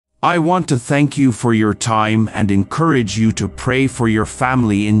I want to thank you for your time and encourage you to pray for your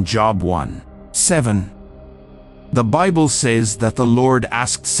family in Job 1:7. The Bible says that the Lord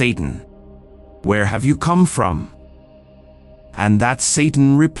asked Satan, "Where have you come from?" And that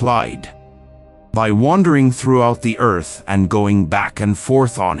Satan replied, "By wandering throughout the earth and going back and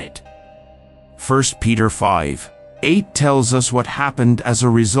forth on it." 1 Peter 5:8 tells us what happened as a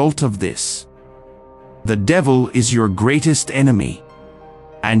result of this. The devil is your greatest enemy,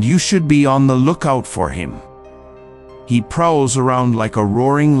 and you should be on the lookout for him. He prowls around like a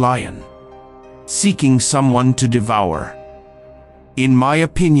roaring lion, seeking someone to devour. In my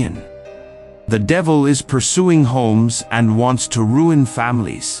opinion, the devil is pursuing homes and wants to ruin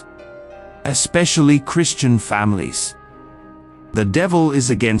families, especially Christian families. The devil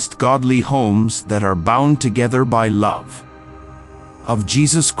is against godly homes that are bound together by love of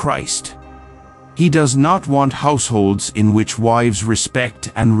Jesus Christ. He does not want households in which wives respect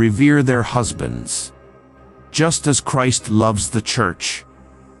and revere their husbands, just as Christ loves the church.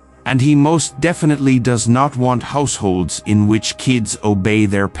 And he most definitely does not want households in which kids obey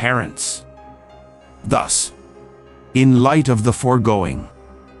their parents. Thus, in light of the foregoing,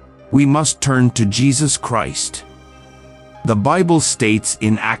 we must turn to Jesus Christ. The Bible states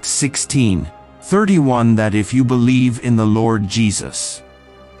in Acts 16:31 that if you believe in the Lord Jesus,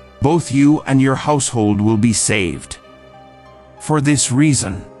 both you and your household will be saved. For this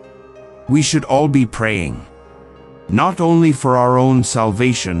reason, we should all be praying, not only for our own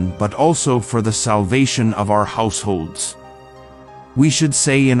salvation but also for the salvation of our households. We should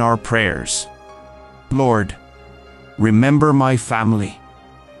say in our prayers, "Lord, remember my family.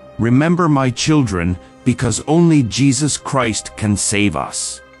 Remember my children, because only Jesus Christ can save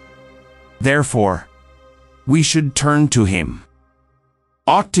us." Therefore, we should turn to him.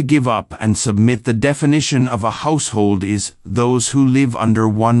 Ought to give up and submit. The definition of a household is those who live under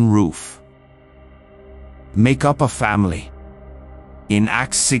one roof. Make up a family. In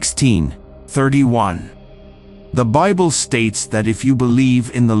Acts 16:31, the Bible states that if you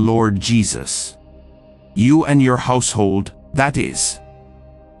believe in the Lord Jesus, you and your household, that is,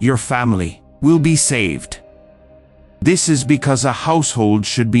 your family, will be saved. This is because a household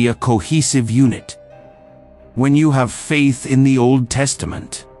should be a cohesive unit. When you have faith in the Old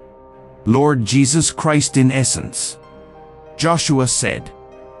Testament, Lord Jesus Christ in essence, Joshua said,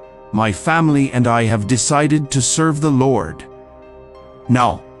 "My family and I have decided to serve the Lord."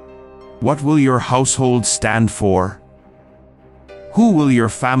 Now, what will your household stand for? Who will your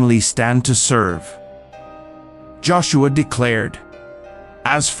family stand to serve? Joshua declared,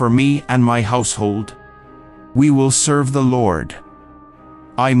 "As for me and my household, we will serve the Lord."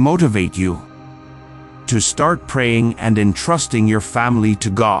 I motivate you to start praying and entrusting your family to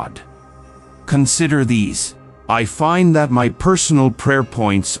God. Consider these. I find that my personal prayer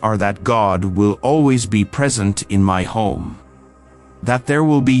points are that God will always be present in my home, that there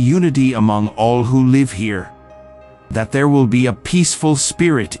will be unity among all who live here, that there will be a peaceful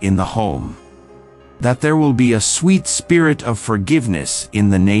spirit in the home, that there will be a sweet spirit of forgiveness in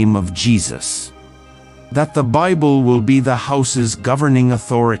the name of Jesus, that the Bible will be the house's governing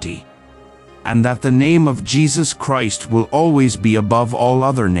authority, and that the name of Jesus Christ will always be above all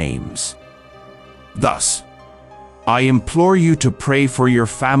other names. Thus, I implore you to pray for your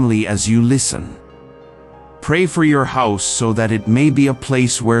family as you listen. Pray for your house so that it may be a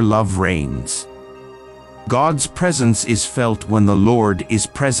place where love reigns. God's presence is felt when the Lord is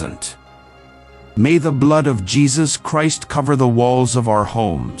present. May the blood of Jesus Christ cover the walls of our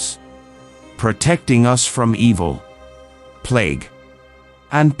homes, protecting us from evil, plague,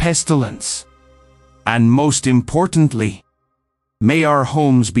 and pestilence. And most importantly, may our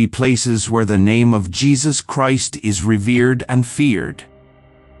homes be places where the name of Jesus Christ is revered and feared.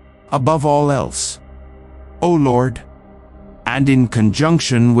 Above all else, O Lord, and in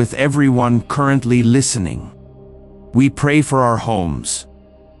conjunction with everyone currently listening, we pray for our homes,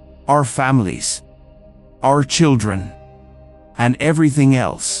 our families, our children, and everything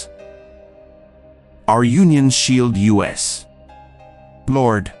else. Our Union Shield US.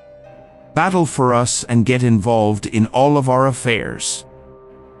 Lord, battle for us and get involved in all of our affairs.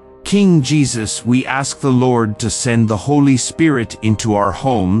 King Jesus, we ask the Lord to send the Holy Spirit into our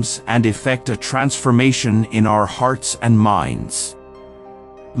homes and effect a transformation in our hearts and minds.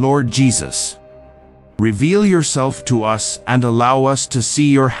 Lord Jesus, reveal yourself to us and allow us to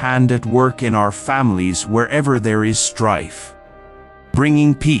see your hand at work in our families wherever there is strife,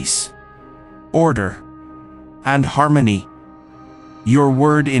 bringing peace, order, and harmony. Your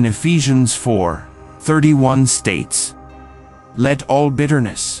word in Ephesians 4:31 states, "Let all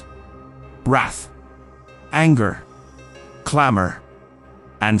bitterness, wrath, anger, clamor,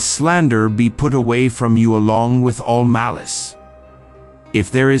 and slander be put away from you along with all malice.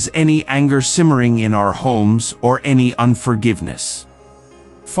 If there is any anger simmering in our homes or any unforgiveness,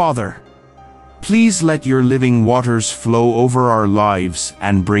 Father, please let your living waters flow over our lives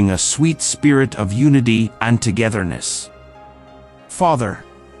and bring a sweet spirit of unity and togetherness. Father,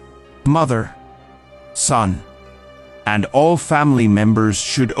 Mother, Son, and all family members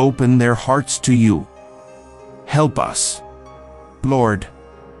should open their hearts to you. Help us, Lord,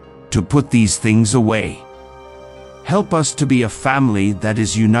 to put these things away. Help us to be a family that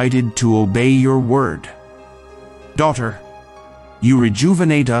is united to obey your word. Daughter, you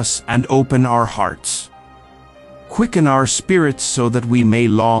rejuvenate us and open our hearts. Quicken our spirits so that we may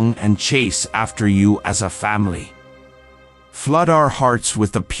long and chase after you as a family. Flood our hearts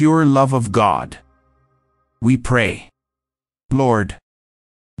with the pure love of God. We pray, Lord,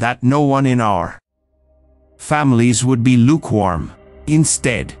 that no one in our families would be lukewarm.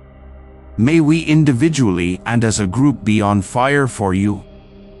 Instead, may we individually and as a group be on fire for you,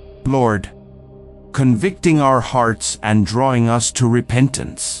 Lord, convicting our hearts and drawing us to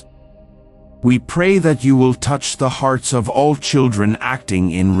repentance. We pray that you will touch the hearts of all children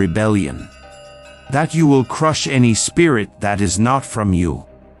acting in rebellion, that you will crush any spirit that is not from you,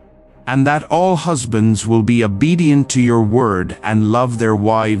 and that all husbands will be obedient to your word and love their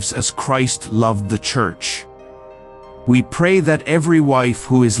wives as Christ loved the church. We pray that every wife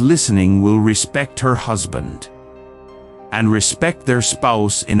who is listening will respect her husband and respect their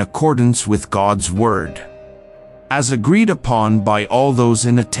spouse in accordance with God's word, as agreed upon by all those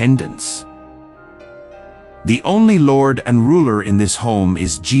in attendance. The only Lord and ruler in this home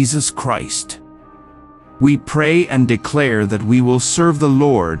is Jesus Christ. We pray and declare that we will serve the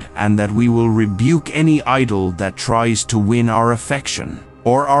Lord and that we will rebuke any idol that tries to win our affection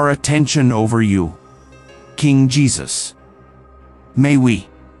or our attention over you, King Jesus. May we,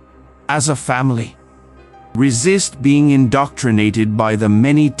 as a family, resist being indoctrinated by the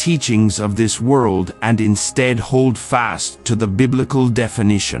many teachings of this world and instead hold fast to the biblical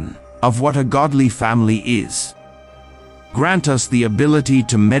definition of what a godly family is. Grant us the ability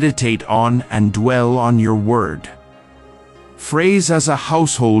to meditate on and dwell on your word. Phrase as a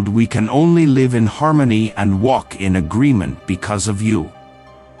household we can only live in harmony and walk in agreement because of you.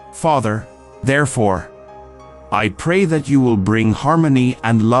 Father, therefore, I pray that you will bring harmony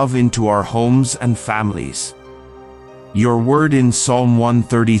and love into our homes and families. Your word in Psalm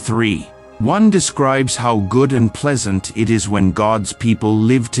 133:1 describes how good and pleasant it is when God's people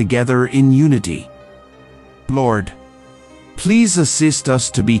live together in unity. Lord, please assist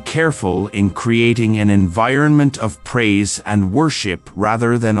us to be careful in creating an environment of praise and worship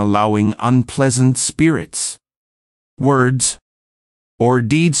rather than allowing unpleasant spirits, words, or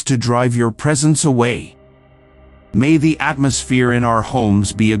deeds to drive your presence away. May the atmosphere in our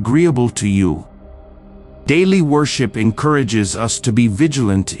homes be agreeable to you. Daily worship encourages us to be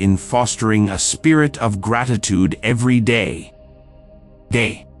vigilant in fostering a spirit of gratitude every day.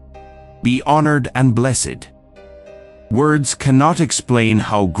 Be honored and blessed. Words cannot explain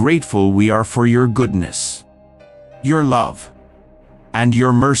how grateful we are for your goodness, your love, and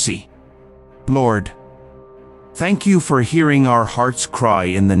your mercy. Lord, thank you for hearing our hearts cry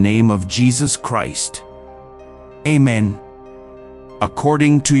in the name of Jesus Christ. Amen.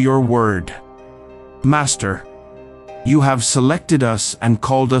 According to your word, Master, you have selected us and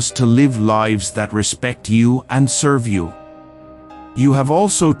called us to live lives that respect you and serve you. You have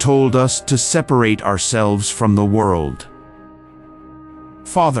also told us to separate ourselves from the world.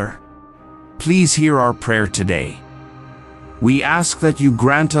 Father, please hear our prayer today. We ask that you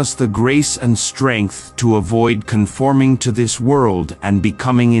grant us the grace and strength to avoid conforming to this world and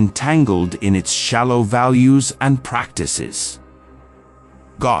becoming entangled in its shallow values and practices.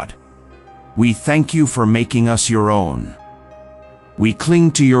 God, we thank you for making us your own. We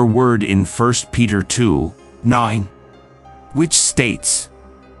cling to your word in 1 Peter 2:9, which states,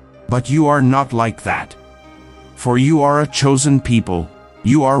 "But you are not like that. For you are a chosen people,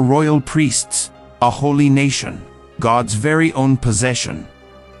 you are royal priests, a holy nation, God's very own possession."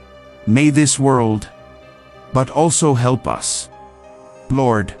 May this world, but also help us,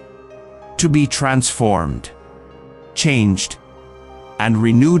 Lord, to be transformed, changed, and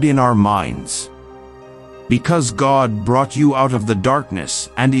renewed in our minds. Because God brought you out of the darkness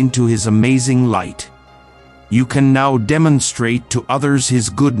and into his amazing light, you can now demonstrate to others his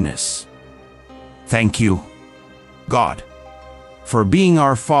goodness. Thank you, God, for being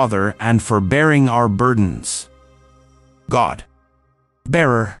our Father and for bearing our burdens. God,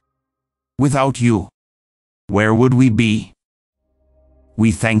 bearer, without you, where would we be?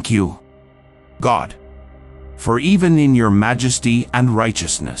 We thank you, God, for even in your majesty and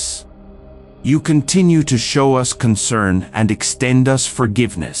righteousness, you continue to show us concern and extend us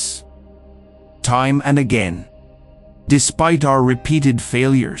forgiveness. Time and again, despite our repeated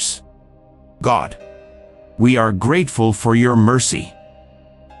failures, God, we are grateful for your mercy.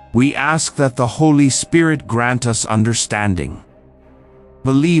 We ask that the Holy Spirit grant us understanding.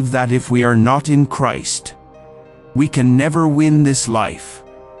 Believe that if we are not in Christ, we can never win this life.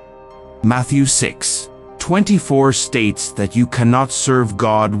 Matthew 6:24 states that you cannot serve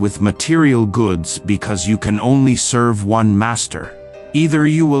God with material goods because you can only serve one master. Either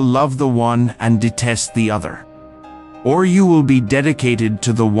you will love the one and detest the other, or you will be dedicated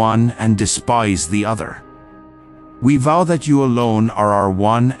to the one and despise the other. We vow that you alone are our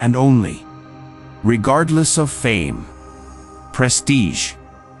one and only, regardless of fame, prestige,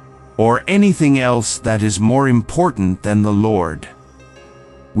 or anything else that is more important than the Lord.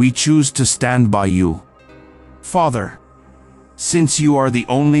 We choose to stand by you, Father, since you are the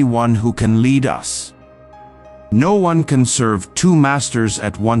only one who can lead us. No one can serve two masters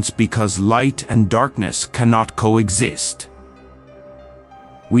at once because light and darkness cannot coexist.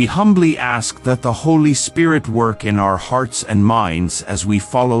 We humbly ask that the Holy Spirit work in our hearts and minds as we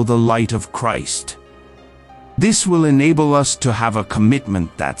follow the light of Christ. This will enable us to have a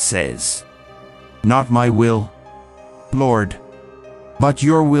commitment that says, "Not my will, Lord, but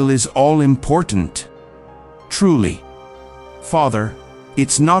your will is all important." Truly, Father,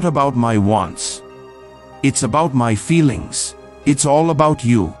 it's not about my wants. It's about my feelings. It's all about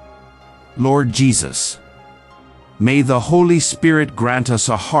you, Lord Jesus. May the Holy Spirit grant us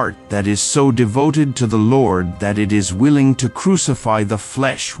a heart that is so devoted to the Lord that it is willing to crucify the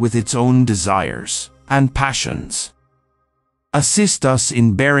flesh with its own desires and passions. Assist us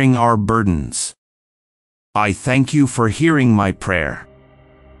in bearing our burdens. I thank you for hearing my prayer.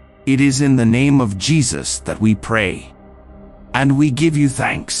 It is in the name of Jesus that we pray, and we give you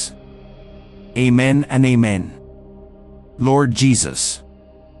thanks. Amen and amen. Lord Jesus,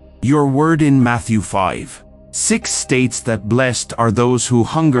 your word in Matthew 5:6 states that blessed are those who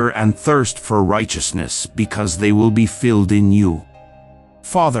hunger and thirst for righteousness because they will be filled in you.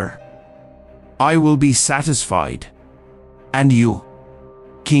 Father, I will be satisfied, and you,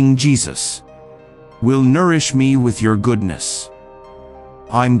 King Jesus, will nourish me with your goodness.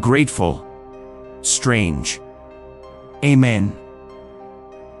 I'm grateful. Strange. Amen.